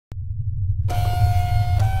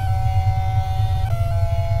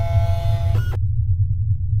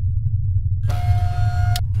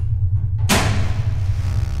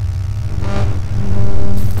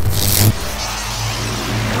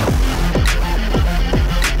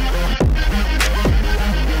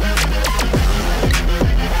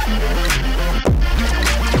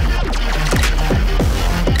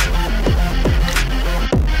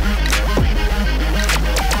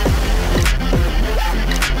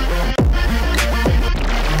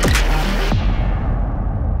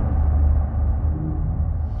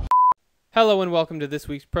Hello and welcome to this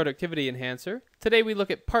week's Productivity Enhancer. Today we look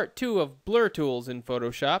at part 2 of blur tools in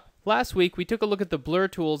Photoshop. Last week we took a look at the blur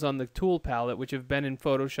tools on the tool palette, which have been in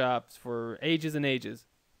Photoshop for ages and ages.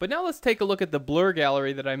 But now let's take a look at the blur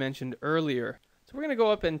gallery that I mentioned earlier. So we're going to go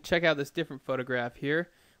up and check out this different photograph here.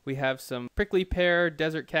 We have some prickly pear,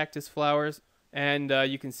 desert cactus flowers, and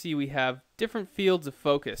you can see we have different fields of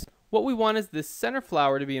focus. What we want is this center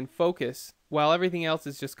flower to be in focus while everything else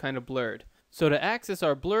is just kind of blurred. So to access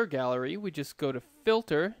our blur gallery, we just go to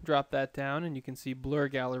Filter, drop that down, and you can see Blur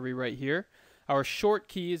Gallery right here. Our short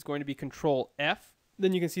key is going to be Control F.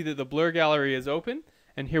 Then you can see that the blur gallery is open,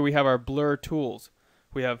 and here we have our blur tools.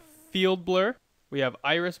 We have Field Blur, we have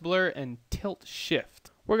Iris Blur, and Tilt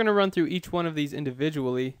Shift. We're going to run through each one of these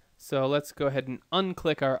individually, so let's go ahead and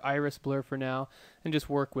unclick our Iris Blur for now, and just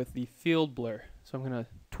work with the Field Blur. So I'm going to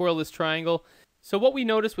twirl this triangle. So what we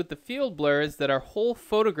notice with the field blur is that our whole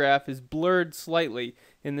photograph is blurred slightly.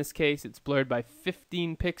 In this case, it's blurred by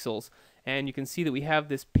 15 pixels. And you can see that we have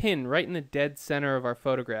this pin right in the dead center of our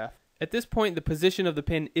photograph. At this point, the position of the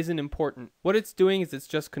pin isn't important. What it's doing is it's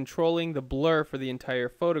just controlling the blur for the entire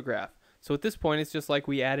photograph. So at this point, it's just like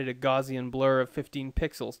we added a Gaussian blur of 15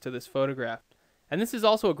 pixels to this photograph. And this is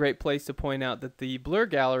also a great place to point out that the blur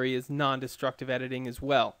gallery is non-destructive editing as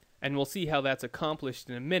well. And we'll see how that's accomplished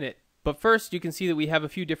in a minute. But first, you can see that we have a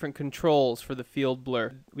few different controls for the field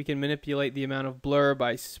blur. We can manipulate the amount of blur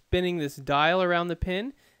by spinning this dial around the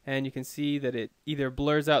pin, and you can see that it either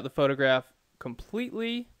blurs out the photograph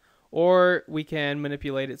completely, or we can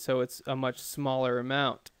manipulate it so it's a much smaller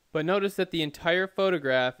amount. But notice that the entire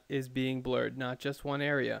photograph is being blurred, not just one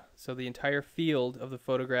area. So the entire field of the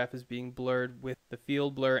photograph is being blurred with the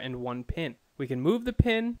field blur and one pin. We can move the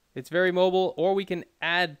pin, it's very mobile, or we can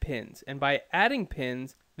add pins. And by adding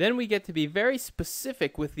pins, then we get to be very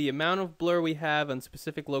specific with the amount of blur we have on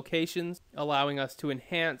specific locations, allowing us to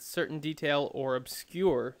enhance certain detail or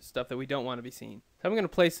obscure stuff that we don't want to be seen. So I'm going to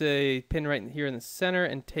place a pin right here in the center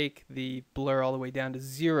and take the blur all the way down to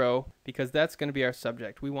 0 because that's going to be our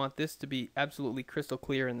subject. We want this to be absolutely crystal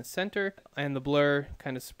clear in the center, and the blur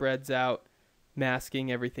kind of spreads out,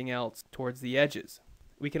 masking everything else towards the edges.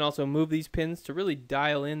 We can also move these pins to really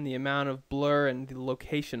dial in the amount of blur and the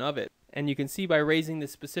location of it. And you can see by raising the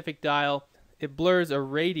specific dial, it blurs a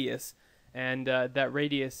radius, and that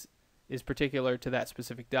radius is particular to that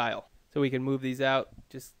specific dial. So we can move these out,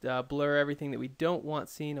 just blur everything that we don't want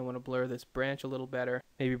seen. I want to blur this branch a little better.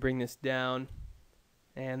 Maybe bring this down,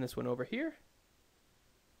 and this one over here.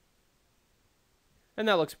 And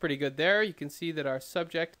that looks pretty good there. You can see that our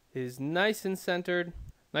subject is nice and centered,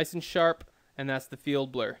 nice and sharp, and that's the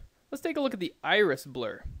field blur. Let's take a look at the iris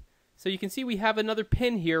blur. So you can see we have another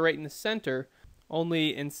pin here right in the center,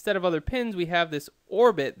 only instead of other pins we have this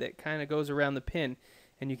orbit that kind of goes around the pin,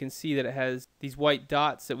 and you can see that it has these white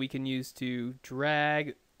dots that we can use to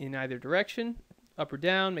drag in either direction, up or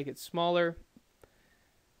down, make it smaller,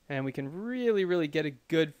 and we can really get a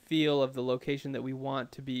good feel of the location that we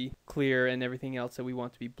want to be clear and everything else that we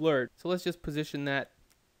want to be blurred. So let's just position that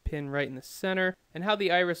pin right in the center. And how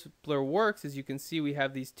the iris blur works is you can see we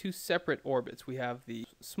have these two separate orbits. We have the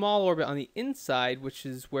small orbit on the inside, which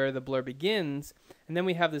is where the blur begins, and then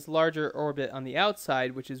we have this larger orbit on the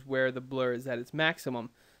outside, which is where the blur is at its maximum.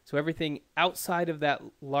 So everything outside of that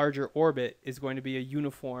larger orbit is going to be a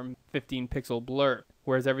uniform 15 pixel blur,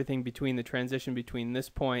 whereas everything between the transition between this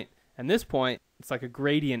point and this point, it's like a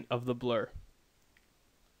gradient of the blur.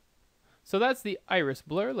 So that's the iris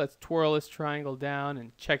blur. Let's twirl this triangle down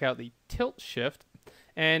and check out the tilt shift.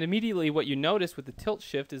 And immediately what you notice with the tilt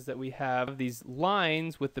shift is that we have these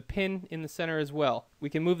lines with the pin in the center as well.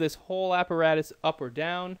 We can move this whole apparatus up or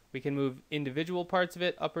down. We can move individual parts of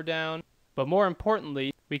it up or down. But more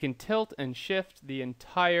importantly, we can tilt and shift the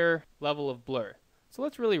entire level of blur. So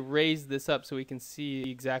let's really raise this up so we can see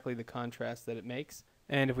exactly the contrast that it makes.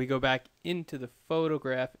 And if we go back into the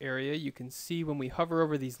photograph area, you can see when we hover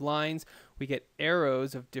over these lines, we get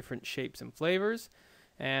arrows of different shapes and flavors.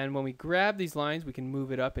 And when we grab these lines, we can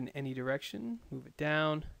move it up in any direction, move it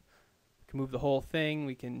down. We can move the whole thing.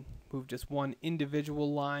 We can move just one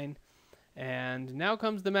individual line. And now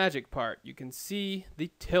comes the magic part. You can see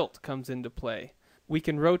the tilt comes into play. We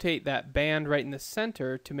can rotate that band right in the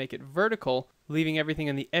center to make it vertical, leaving everything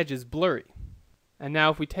on the edges blurry. And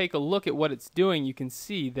now if we take a look at what it's doing, you can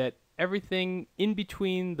see that everything in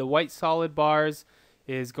between the white solid bars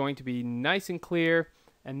is going to be nice and clear,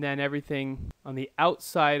 and then everything on the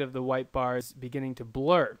outside of the white bars beginning to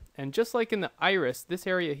blur. And just like in the iris, this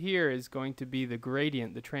area here is going to be the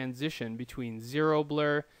gradient, the transition between 0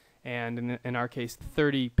 blur and, in our case,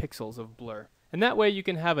 30 pixels of blur. And that way you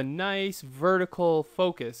can have a nice vertical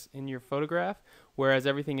focus in your photograph, whereas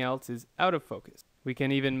everything else is out of focus. We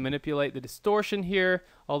can even manipulate the distortion here,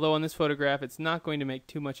 although on this photograph it's not going to make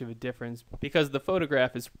too much of a difference because the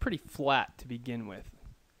photograph is pretty flat to begin with.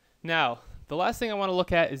 Now, the last thing I want to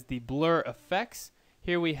look at is the blur effects.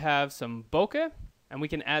 Here we have some bokeh, and we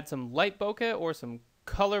can add some light bokeh or some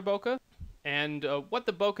color bokeh. And what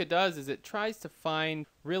the bokeh does is it tries to find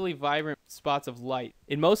really vibrant spots of light.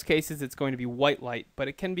 In most cases it's going to be white light, but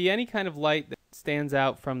it can be any kind of light that stands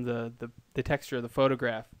out from the texture of the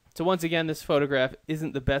photograph. So once again, this photograph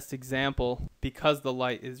isn't the best example because the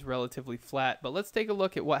light is relatively flat, but let's take a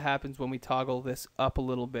look at what happens when we toggle this up a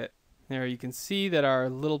little bit. There you can see that our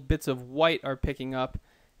little bits of white are picking up,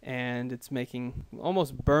 and it's making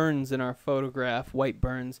almost burns in our photograph, white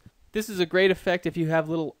burns. This is a great effect if you have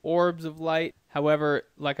little orbs of light. However,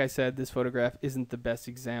 like I said, this photograph isn't the best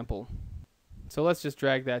example. So let's just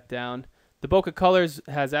drag that down. The bokeh colors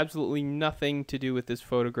has absolutely nothing to do with this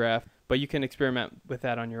photograph, but you can experiment with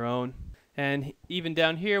that on your own. And even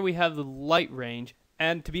down here we have the light range.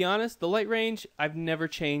 And to be honest, the light range I've never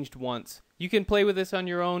changed once. You can play with this on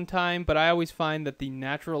your own time, but I always find that the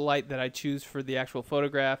natural light that I choose for the actual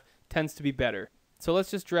photograph tends to be better. So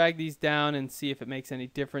let's just drag these down and see if it makes any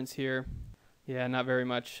difference here. Yeah, not very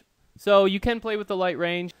much. So you can play with the light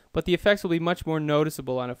range, but the effects will be much more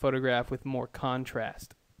noticeable on a photograph with more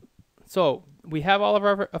contrast. So we have all of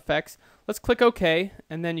our effects. Let's click OK,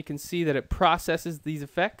 and then you can see that it processes these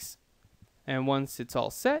effects. And once it's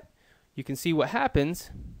all set, you can see what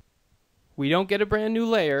happens. We don't get a brand new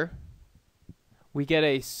layer. We get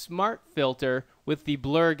a smart filter with the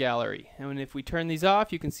blur gallery. And if we turn these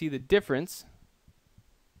off, you can see the difference.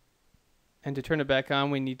 And to turn it back on,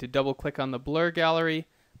 we need to double click on the blur gallery,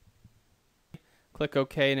 click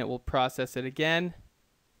OK, and it will process it again.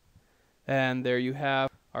 And there you have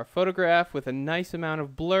our photograph with a nice amount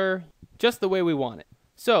of blur, just the way we want it.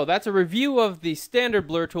 So that's a review of the standard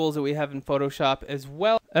blur tools that we have in Photoshop, as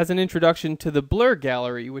well as an introduction to the blur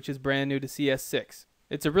gallery, which is brand new to CS6.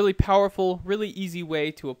 It's a really powerful, really easy way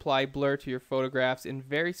to apply blur to your photographs in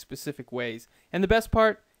very specific ways. And the best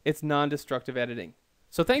part, it's non-destructive editing.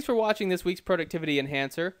 So thanks for watching this week's Productivity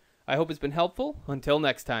Enhancer. I hope it's been helpful. Until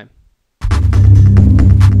next time.